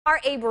Are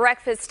a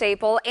breakfast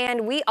staple,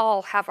 and we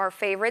all have our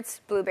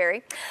favorites,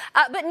 blueberry.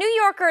 But New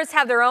Yorkers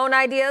have their own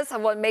ideas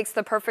of what makes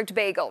the perfect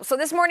bagel. So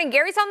this morning,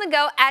 Gary's on the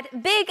go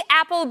at Big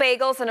Apple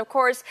Bagels, and of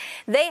course,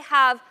 they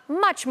have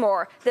much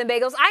more than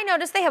bagels. I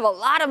noticed they have a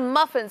lot of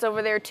muffins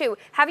over there, too.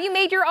 Have you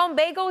made your own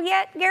bagel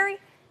yet, Gary?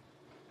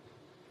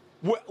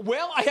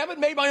 Well, I haven't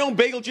made my own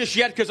bagel just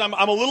yet because I'm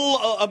a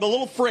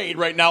little afraid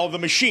right now of the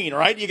machine.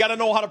 Right, you got to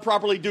know how to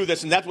properly do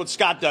this, and that's what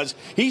Scott does.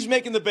 He's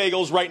making the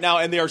bagels right now,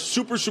 and they are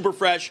super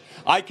fresh.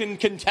 I can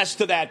contest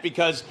to that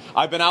because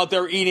I've been out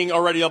there eating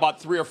already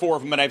about 3 or 4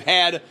 of them, and I've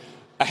had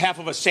a half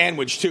of a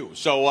sandwich too.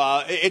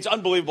 So it's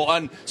unbelievable.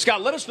 And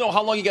Scott, let us know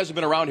how long you guys have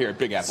been around here at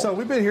Big Apple. So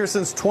we've been here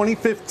since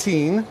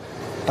 2015.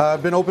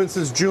 Been open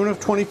since June of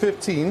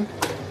 2015.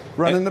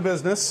 Running the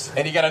business.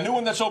 And you got a new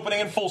one that's opening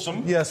in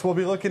Folsom. Yes, we'll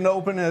be looking to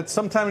open at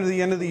sometime at the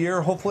end of the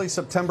year, hopefully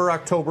September,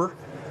 October.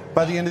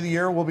 By the end of the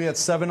year, we'll be at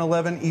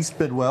 711 East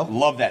Bidwell.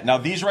 Love that. Now,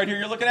 these right here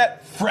you're looking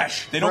at,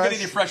 fresh. They don't get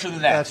any fresher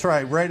than that. That's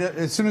right.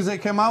 As soon as they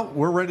come out,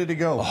 we're ready to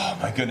go. Oh,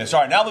 my goodness. All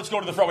right, now let's go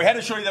to the front. We had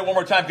to show you that one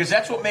more time because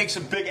that's what makes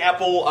a Big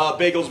Apple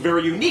bagels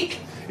very unique,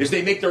 is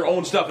they make their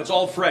own stuff. It's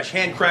all fresh,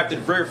 handcrafted,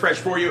 very fresh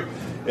for you.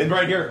 And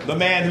right here, the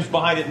man who's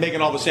behind it making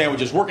all the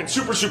sandwiches, working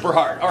super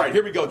hard. All right,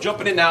 here we go.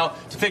 Jumping in now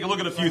to take a look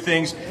at a few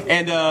things.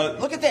 And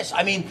look at this.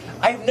 I mean,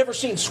 I've never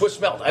seen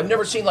Swiss melt. I've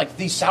never seen like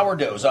these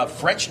sourdoughs.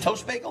 French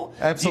toast bagel?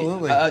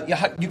 Absolutely.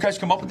 You guys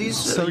come up with these?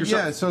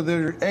 So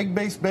they're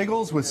egg-based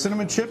bagels with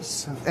cinnamon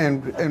chips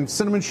and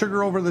cinnamon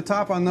sugar over the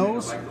top on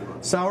those.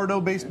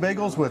 Sourdough-based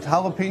bagels with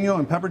jalapeno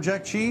and pepper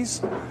jack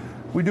cheese.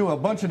 We do a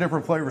bunch of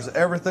different flavors.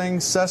 Everything,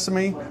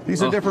 sesame.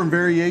 These are different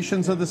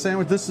variations of the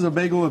sandwich. This is a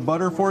bagel with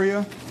butter for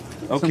you.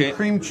 Okay. Some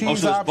cream cheese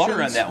so there's options.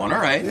 Butter on that one.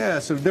 All right. Yeah,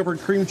 so different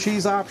cream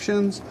cheese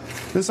options.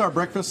 This is our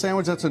breakfast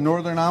sandwich. That's a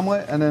northern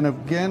omelet. And then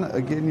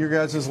again, your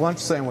guys' lunch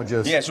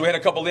sandwiches. Yeah, so we had a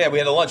couple. Yeah, we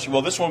had a lunch.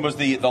 Well, this one was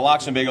the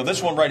lox and bagel.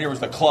 This one right here was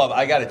the club.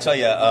 I got to tell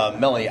you,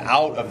 Melanie,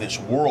 out of this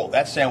world.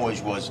 That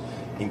sandwich was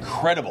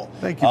incredible.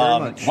 Thank you very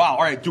much. Wow.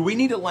 All right. Do we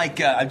need to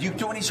do you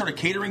do any sort of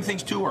catering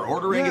things too, or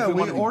ordering? Yeah, if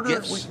we order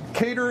gifts?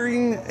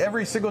 Catering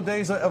every single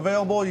day is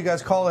available. You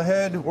guys call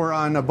ahead. We're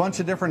on a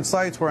bunch of different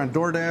sites. We're on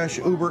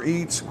DoorDash, Uber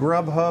Eats,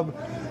 Grubhub.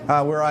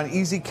 We're on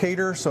Easy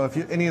Cater. So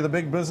if any of the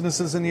big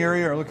businesses in the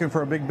area are looking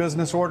for a big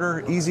business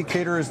order, Easy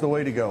Cater is the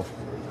way to go.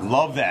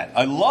 Love that.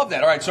 I love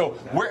that. All right, so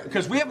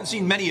because we haven't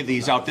seen many of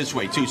these out this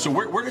way too. So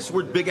where does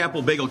Big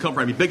Apple Bagel come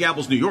from? I mean, Big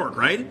Apple's New York,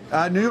 right?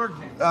 New York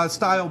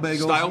style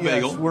bagels. Style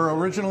bagel. We're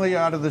originally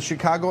out of the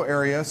Chicago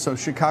area, so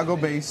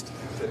Chicago-based.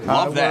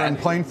 Love that. We're in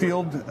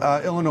Plainfield,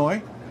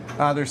 Illinois.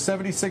 There's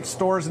 76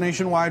 stores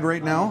nationwide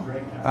right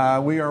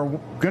now. We are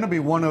going to be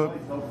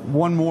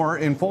one more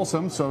in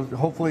Folsom, so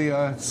hopefully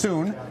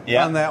soon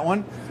on that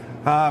one.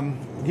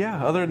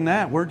 Other than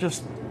that, we're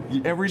just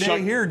every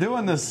day here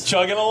doing this.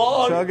 Chugging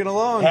along.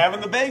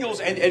 Having the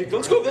bagels. And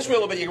let's go this way a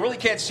little bit. You really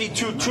can't see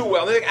too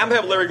well. I'm going to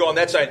have Larry go on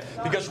that side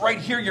because right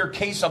here, your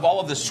case of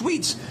all of the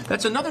sweets,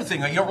 that's another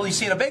thing that you don't really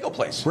see in a bagel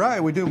place.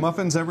 Right. We do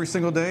muffins every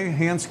single day.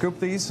 Hand scoop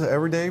these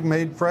every day,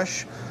 made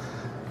fresh.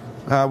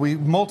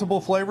 Multiple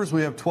flavors.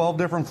 We have 12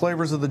 different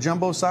flavors of the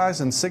jumbo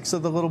size and 6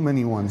 of the little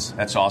mini ones.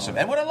 That's awesome.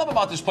 And what I love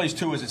about this place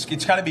too is it's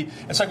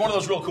like one of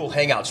those real cool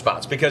hangout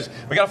spots because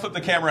we got to flip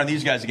the camera on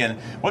these guys again.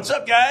 What's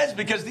up, guys?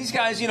 Because these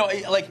guys,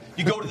 like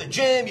you go to the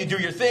gym, you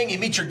do your thing, you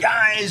meet your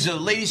guys,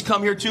 ladies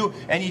come here too,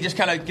 and you just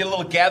kind of get a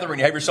little gathering.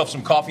 You have yourself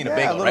some coffee and a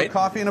bagel, a little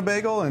coffee and a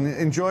bagel, and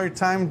enjoy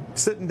time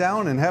sitting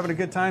down and having a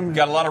good time.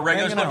 Got a lot of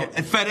regulars. Look,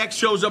 and FedEx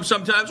shows up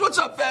sometimes. What's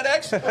up,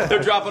 FedEx?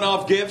 They're dropping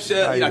off gifts.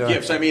 Not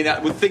gifts. I mean,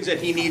 with things that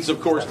he needs,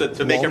 of course,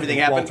 to make everything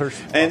happen.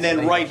 And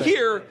then right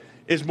here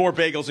is more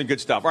bagels and good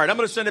stuff. All right, I'm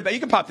going to send it back. You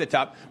can pop that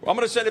top. I'm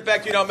going to send it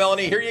back to you now,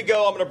 Melanie. Here you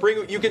go. I'm going to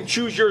bring. You can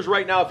choose yours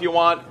right now if you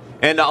want,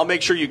 and I'll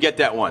make sure you get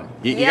that one.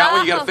 You got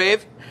one? You got a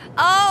fave?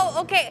 Oh,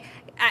 okay.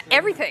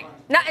 Everything.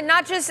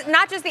 Not just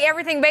the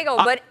everything bagel,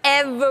 but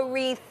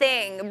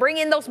everything. Bring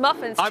in those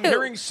muffins, too. I'm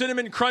hearing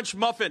cinnamon crunch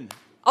muffin.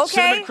 Okay,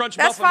 cinnamon crunch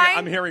that's muffin. fine.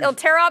 I'm hearing. It'll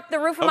tear up the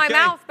roof of my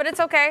mouth, but it's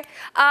okay.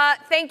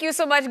 Thank you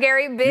so much,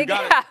 Gary. Big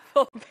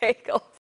Apple Bagels.